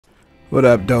What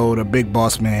up, though? The big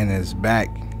boss man is back,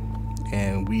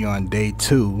 and we on day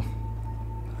 2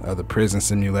 of the prison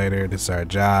simulator. This is our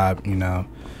job, you know.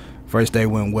 First day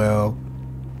went well.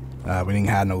 We didn't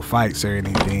have no fights or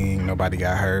anything. Nobody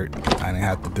got hurt. I didn't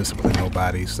have to discipline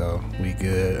nobody, so we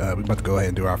good. We about to go ahead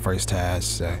and do our first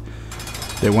task.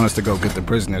 They want us to go get the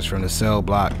prisoners from the cell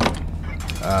block.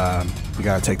 We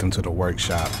gotta take them to the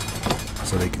workshop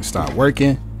so they can start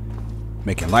working,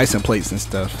 making license plates and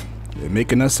stuff. They're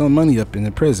making us some money up in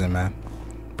the prison, man.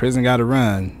 Prison gotta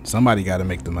run. Somebody gotta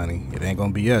make the money. It ain't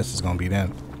gonna be us. It's gonna be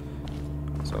them.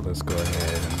 So let's go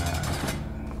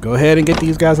ahead and get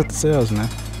these guys at the cells, man.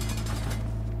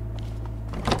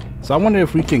 So I wonder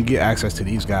if we can get access to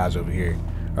these guys over here.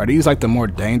 Are these like the more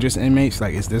dangerous inmates?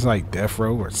 Like, is this like death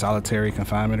row or solitary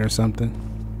confinement or something?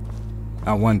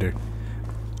 I wonder.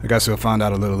 I guess we'll find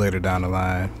out a little later down the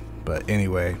line. But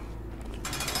anyway,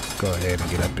 let's go ahead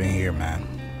and get up in here, man.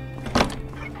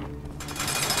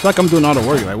 It's like I'm doing all the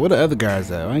work. Like, where the other guys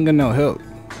at? I ain't got no help.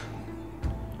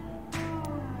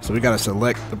 So we gotta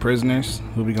select the prisoners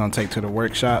who we gonna take to the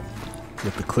workshop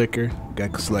with the clicker. We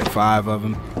gotta select 5 of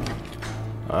them.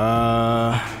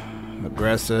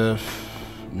 Aggressive.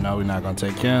 No, we're not gonna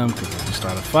take him because if we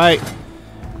start a fight,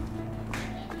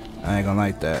 I ain't gonna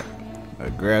like that.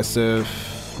 Aggressive.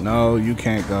 No, you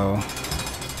can't go.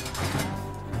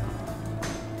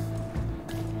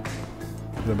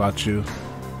 What about you?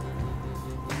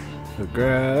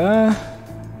 No,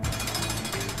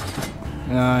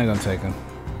 I ain't gonna take him.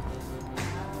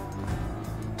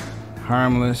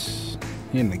 Harmless.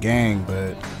 He in the gang,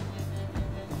 but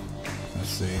let's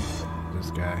see.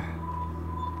 This guy.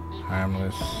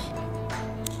 Harmless.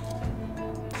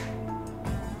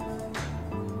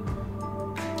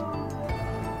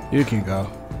 You can go.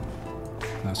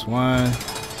 That's one.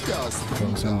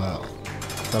 Close him up.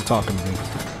 Stop talking to me.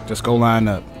 Just go line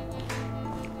up.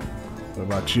 What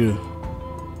about you?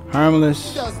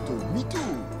 Harmless. Me too.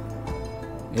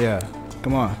 Yeah,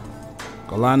 come on.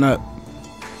 Go line up.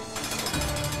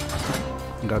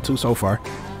 Got 2 so far.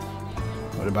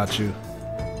 What about you?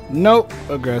 Nope.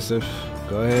 Aggressive.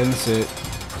 Go ahead and sit.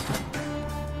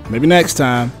 Maybe next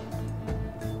time.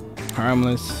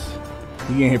 Harmless.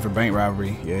 He in here for bank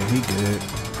robbery. Yeah, he good.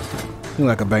 He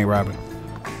like a bank robber.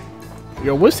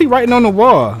 Yo, what's he writing on the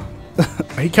wall?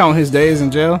 He counting his days in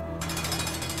jail?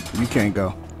 You can't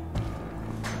go.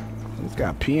 He's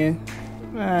got peeing.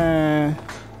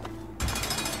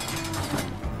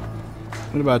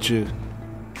 What about you?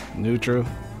 Neutral.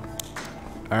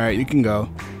 Alright, you can go.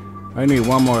 I need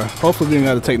one more. Hopefully we don't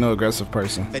gotta take no aggressive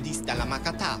person.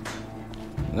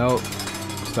 Nope.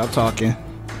 Stop talking.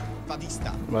 What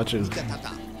about you?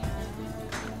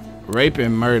 Rape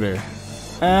and murder.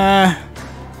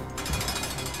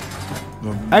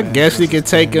 I guess we could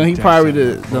take him. He probably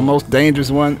the most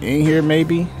dangerous one in here,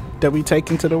 maybe, that we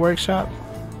take into the workshop.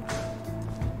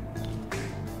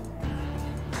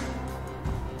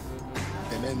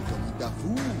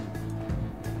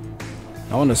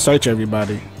 I want to search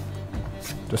everybody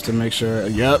just to make sure.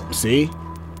 Yep, see?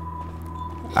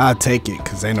 I'll take it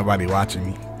because ain't nobody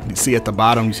watching me. You see at the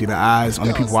bottom, you see the eyes.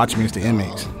 Only people watching me is the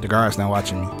inmates. The guards not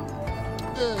watching me.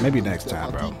 Maybe next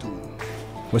time, bro.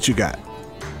 What you got?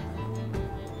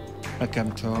 What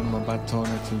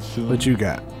you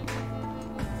got?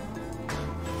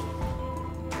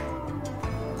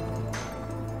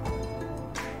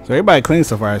 So everybody clean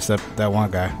so far except that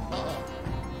one guy.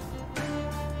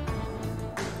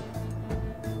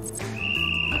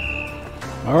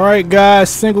 Alright guys,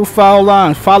 single file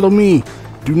line. Follow me.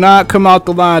 Do not come out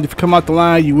the line. If you come out the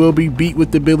line, you will be beat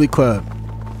with the billy club.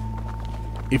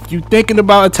 If you thinking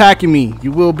about attacking me,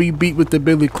 you will be beat with the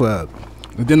billy club.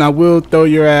 And then I will throw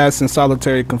your ass in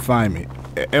solitary confinement.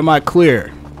 Am I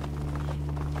clear?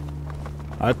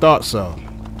 I thought so.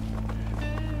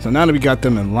 So now that we got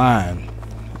them in line,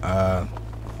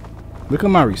 look at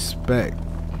my respect.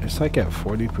 It's like at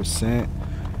 40%.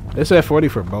 It's at 40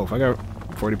 for both. I got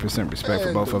 40% respect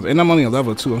for both of them. And I'm only a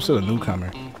level 2. I'm still a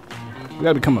newcomer. We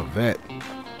gotta become a vet.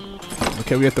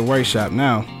 Okay, we at the workshop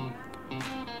now.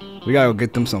 We gotta go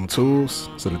get them some tools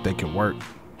so that they can work,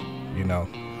 you know,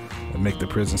 and make the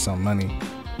prison some money.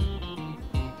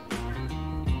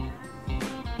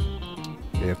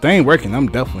 Yeah, if they ain't working, I'm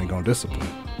definitely gonna discipline.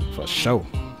 For sure.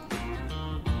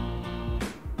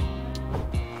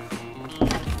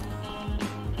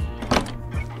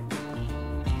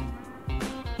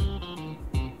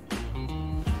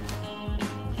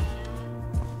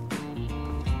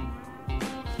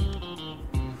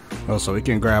 Oh, so we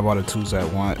can grab all the tools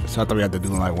at once. So I thought we had to do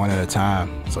like one at a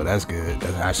time. So that's good.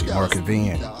 That's actually more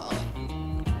convenient.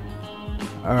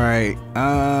 All right.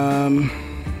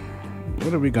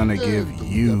 What are we gonna give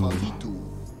you?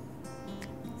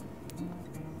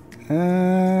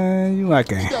 You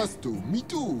like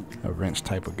a wrench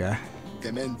type of guy.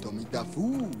 Get him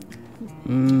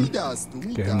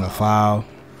the file.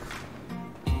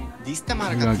 We're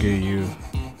gonna give you.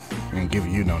 We ain't give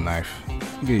you no knife.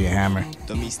 I'll give you a hammer.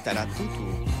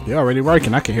 They're already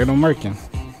working. I can hear them working.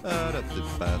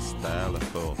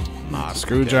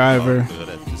 Screwdriver.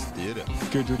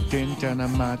 Get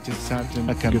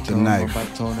the knife.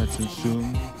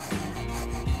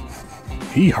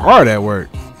 He hard at work.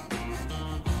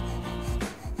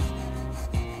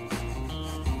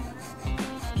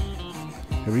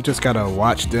 We just gotta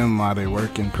watch them while they're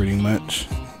working, pretty much.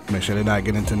 Make sure they're not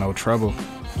getting into no trouble.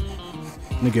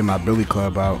 Let me get my billy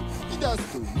club out.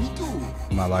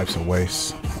 My life's a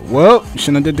waste. Well, you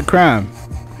shouldn't have did the crime.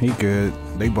 He good.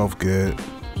 They both good.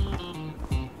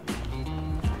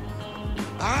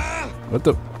 What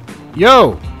the?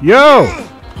 Yo! Yo!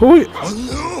 Who?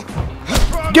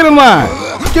 Get in line!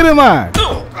 Get in line!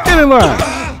 Get in line!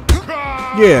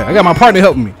 Yeah, I got my partner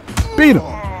helping me. Beat him!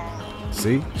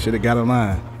 See? Should have got in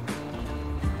line.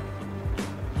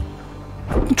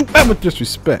 Don't you ever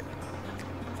disrespect.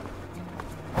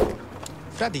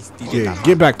 Yeah,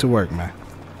 get back to work, man.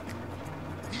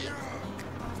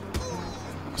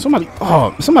 Somebody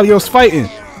else fighting.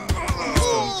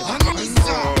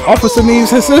 Officer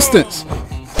needs assistance.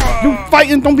 You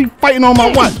fighting? Don't be fighting on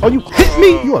my watch. Oh, you hit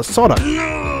me? You assault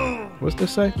her. What's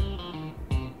this say?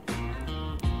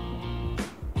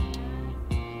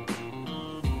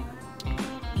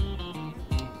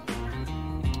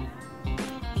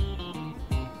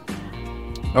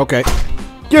 Okay.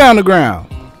 Get on the ground.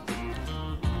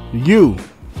 You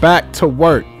back to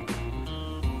work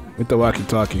with the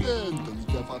walkie-talkie.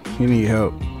 You need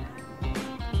help.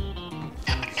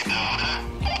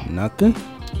 Nothing?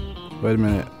 Wait a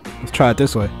minute. Let's try it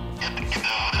this way.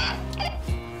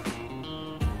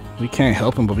 We can't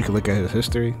help him, but we can look at his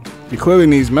history. He clearly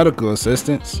needs medical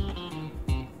assistance.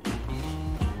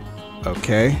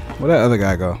 Okay. Where'd that other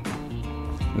guy go?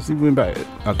 Let's see if we went back.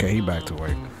 Okay, he back to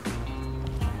work.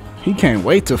 He can't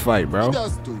wait to fight, bro.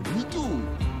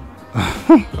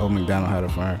 Old McDonald had a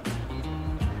fire.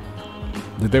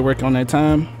 Did they work on that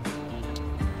time?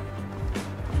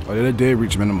 Oh, they did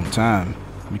reach minimum time.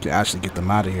 We can actually get them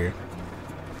out of here.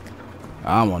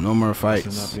 I don't want no more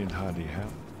fights.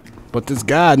 But this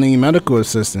guy needs medical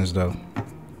assistance, though.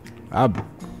 I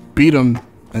beat him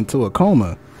into a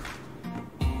coma.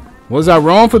 Was I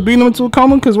wrong for beating him into a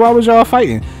coma? Because why was y'all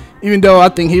fighting? Even though I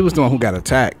think he was the one who got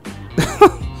attacked.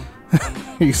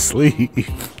 He sleep.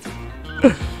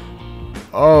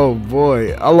 Oh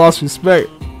boy, I lost respect.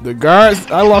 The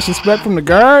guards, I lost respect from the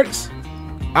guards.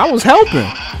 I was helping.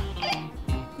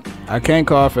 I can't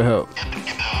call for help.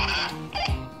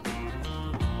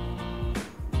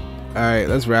 Alright,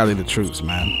 let's rally the troops,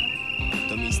 man.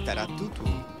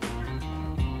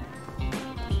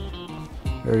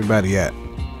 Everybody at?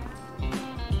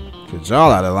 Cause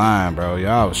y'all out of line, bro.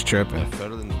 Y'all was tripping.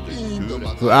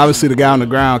 So obviously the guy on the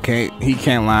ground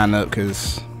can't line up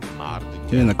because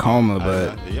he's in a coma,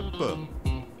 but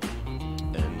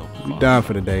we done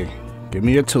for the day. Give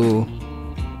me your tool.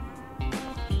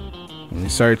 Let me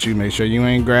search you, make sure you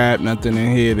ain't grabbed nothing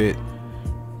and hit it.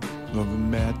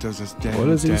 What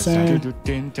is he saying?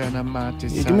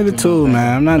 Yeah, give me the tool,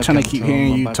 man. I'm not trying to keep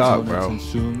hearing you talk, bro.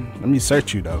 Let me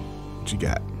search you, though. What you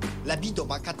got?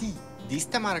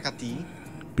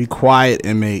 Be quiet,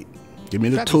 inmate. Give me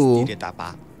the tool.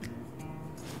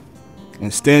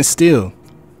 And stand still.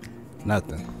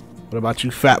 Nothing. What about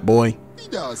you, fat boy?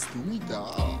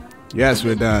 Yes,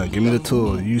 we're done. Give me the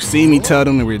tool. You see me tell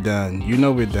them that we're done. You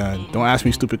know we're done. Don't ask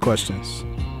me stupid questions.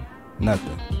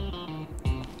 Nothing.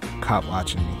 Cop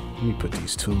watching me. Let me put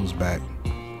these tools back.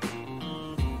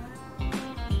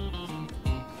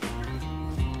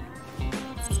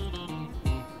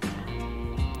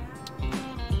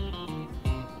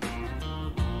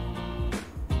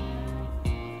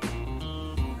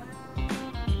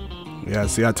 Yeah,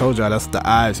 see, I told y'all that's what the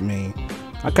eyes mean.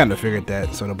 I kind of figured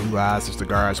that. So the blue eyes is the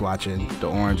guards watching. The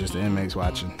orange is the inmates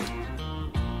watching.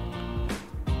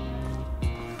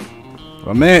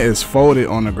 My man is folded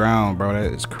on the ground, bro.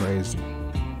 That is crazy.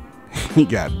 He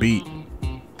got beat.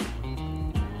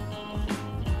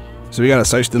 So we gotta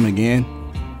search them again.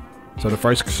 So the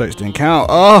first search didn't count.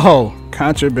 Oh,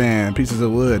 contraband, pieces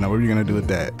of wood. Now what are you gonna do with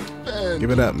that?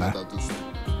 Give it up, man.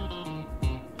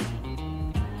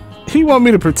 He want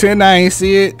me to pretend I ain't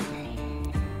see it.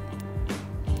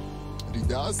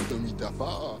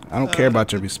 I don't care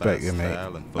about your respect, mate.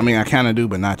 I mean, I kind of do,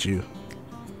 but not you.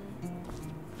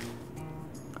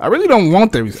 I really don't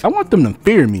want their. I want them to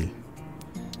fear me.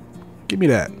 Give me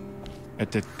that.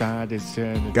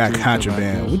 Got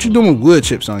contraband. What you doing with wood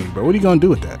chips on you, bro? What are you gonna do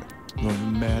with that?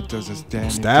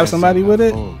 Stab somebody with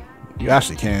it? You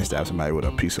actually can stab somebody with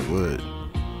a piece of wood.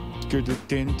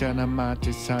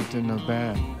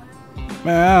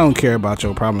 Man, I don't care about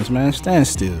your problems, man. Stand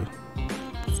still.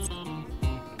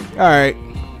 Alright.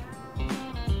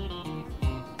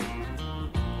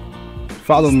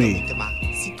 Follow me.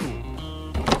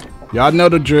 Y'all know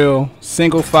the drill.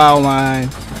 Single file line.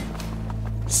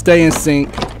 Stay in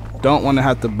sync. Don't want to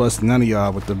have to bust none of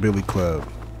y'all with the Billy Club.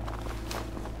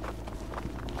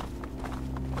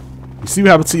 You see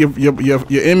what happened to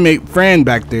your inmate friend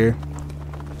back there?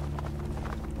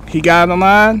 He got on the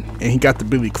line and he got the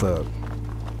Billy Club.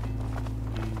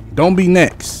 Don't be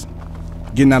next.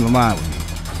 Getting out of line with me.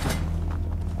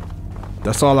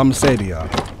 That's all I'm gonna say to y'all.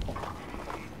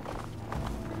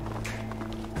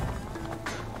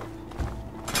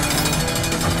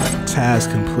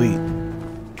 Task complete.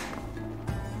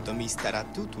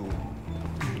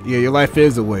 Yeah, your life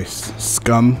is a waste,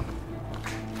 scum.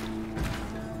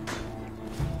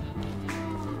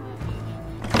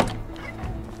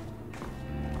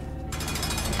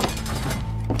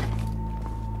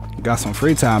 Got some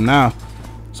free time now,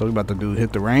 so we about to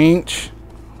hit the range.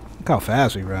 Look how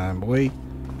fast we run, boy.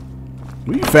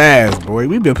 We fast, boy.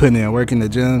 We been putting in work in the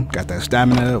gym. Got that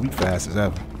stamina up. We fast as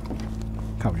ever.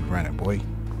 Look how we running, boy.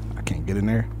 I can't get in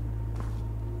there.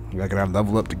 I gotta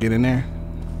level up to get in there.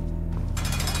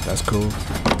 That's cool.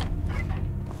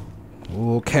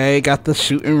 Okay, got the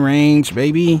shooting range,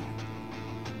 baby.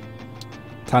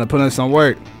 Time to put in some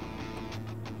work.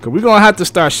 Cause we're gonna have to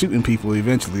start shooting people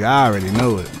eventually. I already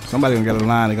know it. Somebody gonna get a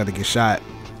line, they gotta get shot.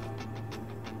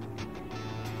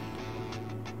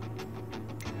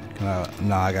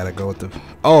 No, I gotta go with the.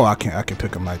 Oh, I can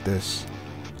pick them like this.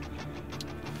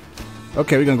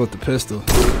 Okay, we're gonna go with the pistol.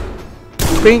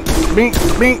 Bink, bink,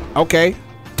 bink. Okay,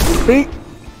 bink.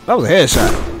 That was a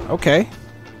headshot. Okay.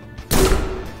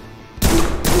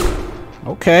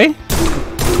 Okay.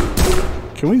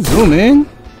 Can we zoom in?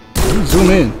 Can we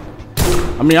zoom in?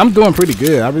 I mean, I'm doing pretty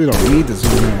good. I really don't need to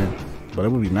zoom in, but it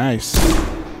would be nice.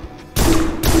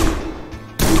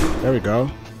 There we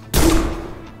go.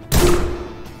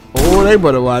 Oh, they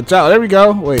better watch out. There we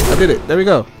go. Wait, I did it. There we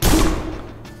go.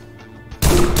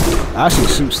 I should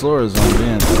shoot slower zoomed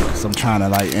in because I'm trying to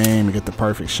like aim and get the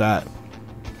perfect shot.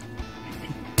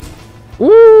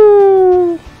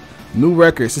 Woo! New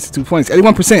record, 62 points,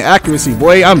 81% accuracy.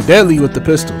 Boy, I'm deadly with the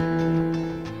pistol.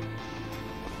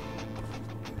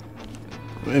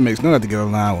 It makes no have to get a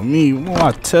line with me. Well,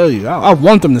 I tell you, I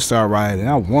want them to start rioting.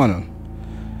 I want them.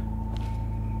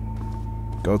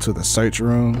 Go to the search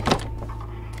room.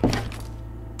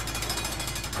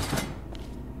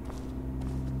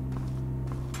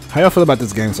 How y'all feel about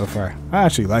this game so far? I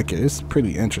actually like it. It's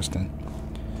pretty interesting.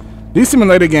 These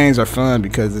simulator games are fun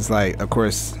because it's like, of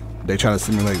course, they try to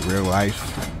simulate real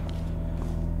life.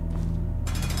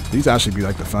 These actually be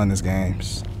like the funnest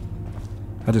games.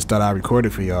 I just thought I'd record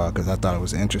it for y'all because I thought it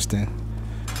was interesting.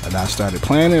 And I started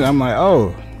playing it. I'm like,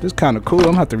 oh, this is kind of cool. I'm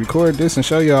going to have to record this and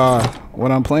show y'all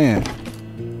what I'm playing.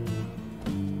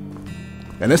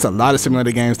 And there's a lot of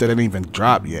simulator games that didn't even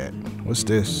drop yet. What's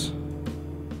this?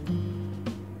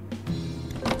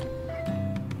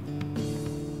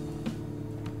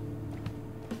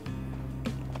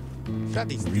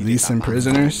 Releasing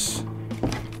prisoners.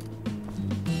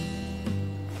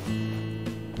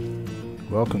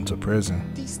 Welcome to prison.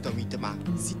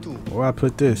 Where I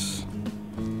put this?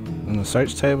 On the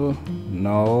search table?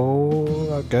 No,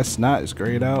 I guess not. It's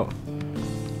grayed out.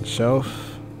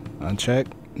 Shelf.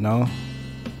 Unchecked. No.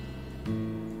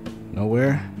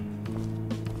 Nowhere.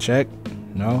 Check.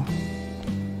 No.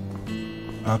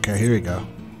 Okay, here we go.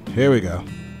 Here we go.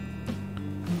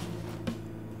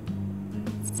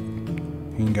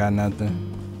 He ain't got nothing.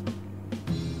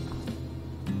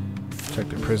 Check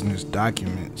the prisoner's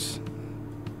documents.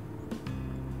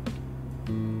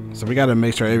 So we gotta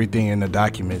make sure everything in the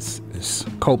documents is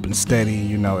coping steady,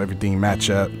 you know, everything match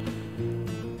up.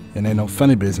 And ain't no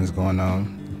funny business going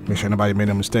on. Make sure nobody made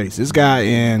no mistakes. This guy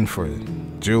in for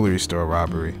jewelry store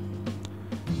robbery.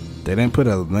 They didn't put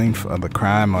a length of the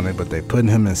crime on it, but they put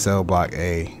him in cell block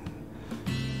A.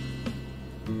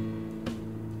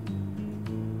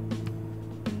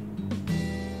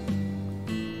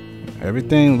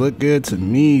 Everything looked good to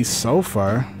me so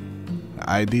far.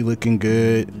 ID looking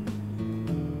good.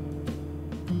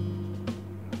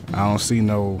 I don't see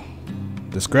no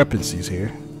discrepancies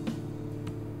here.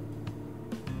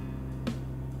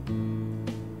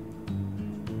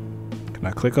 Can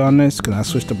I click on this? Can I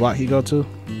switch the block he go to?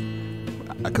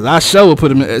 Because I sure will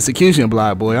put him in execution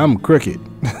block, boy. I'm crooked.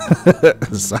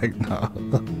 It's like, no.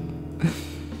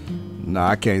 No,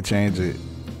 I can't change it.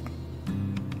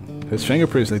 His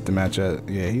fingerprints like to match up.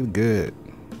 Yeah, he's good.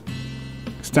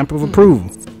 Stamp of approval.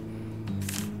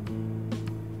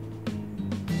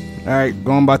 Alright,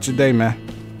 going about your day,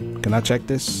 man. Can I check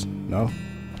this? No.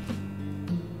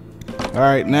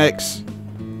 Alright, next.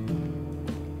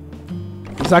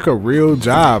 It's like a real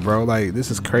job, bro. Like,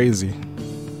 this is crazy.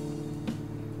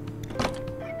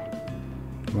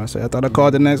 I thought I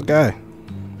called the next guy.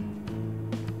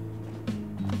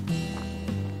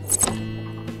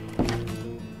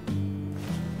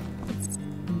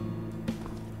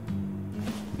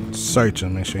 Search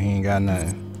him, make sure he ain't got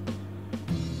nothing.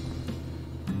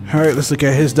 Alright, let's look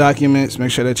at his documents.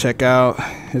 Make sure to check out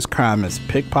his crime is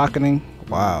pickpocketing.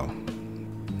 Wow.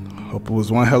 Hope it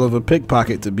was one hell of a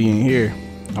pickpocket to be in here.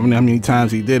 I don't know how many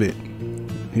times he did it.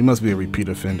 He must be a repeat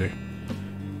offender.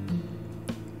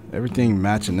 Everything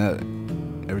matching up.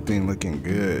 Everything looking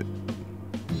good.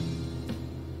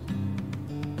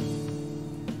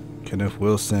 Kenneth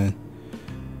Wilson.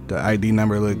 The ID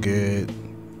number look good.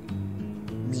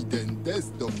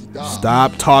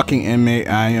 Stop talking, inmate.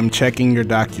 I am checking your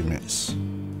documents.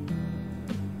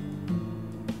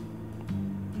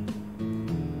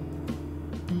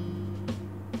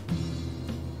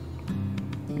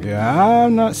 Yeah,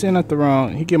 I'm not saying nothing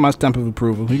wrong. He get my stamp of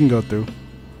approval. He can go through.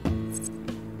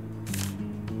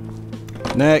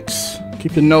 Next,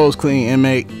 keep your nose clean,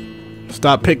 inmate.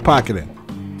 Stop pickpocketing.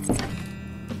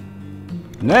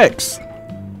 Next.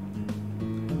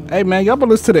 Hey man, y'all better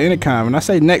listen to the intercom. When I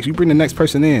say next, you bring the next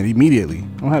person in immediately.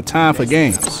 I don't have time for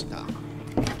games.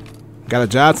 Got a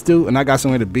job to do, and I got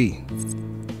somewhere to be.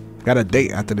 Got a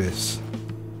date after this.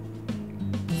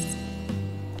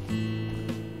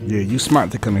 Yeah, you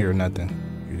smart to come here or nothing.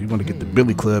 You want to get the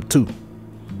Billy Club too.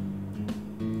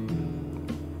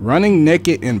 Running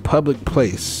naked in public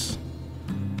place.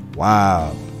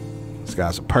 Wow. This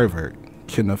guy's a pervert.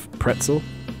 Kenneth Pretzel.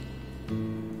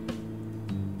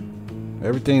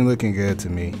 Everything looking good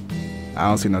to me. I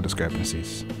don't see no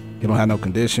discrepancies. You don't have no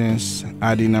conditions.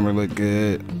 ID number look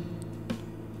good.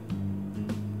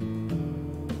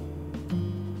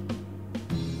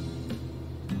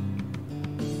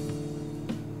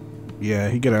 Yeah,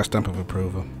 he get our stamp of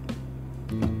approval.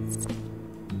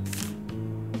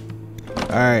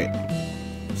 Alright.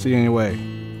 See you anyway.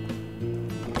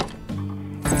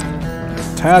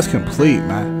 Task complete,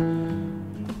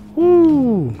 man.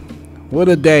 Woo. What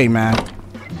a day, man.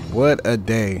 What a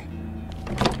day.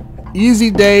 Easy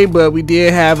day, but we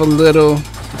did have a little,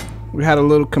 we had a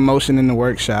little commotion in the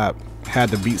workshop. Had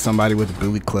to beat somebody with the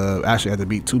Billy Club. Actually, had to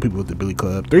beat 2 people with the Billy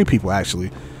Club. 3 people,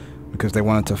 actually. Because they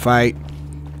wanted to fight.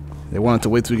 They wanted to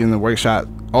wait till we get in the workshop.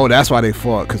 Oh, that's why they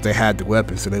fought, because they had the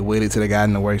weapons. So they waited till they got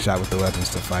in the workshop with the weapons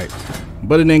to fight.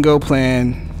 But it didn't go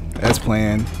as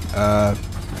planned.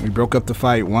 We broke up the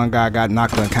fight. One guy got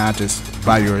knocked unconscious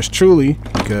by yours truly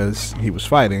because he was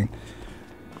fighting.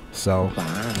 So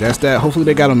that's that. Hopefully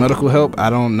they got a medical help. I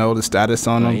don't know the status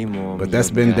on them, but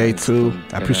that's been day 2.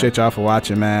 I appreciate y'all for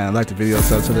watching, man. Like the video,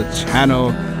 sub to the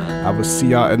channel. I will see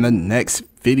y'all in the next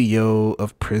video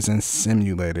of Prison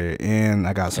Simulator, and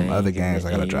I got some other games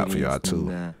I gotta drop for y'all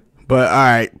too. But all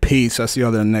right, peace. I'll see y'all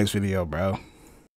in the next video, bro.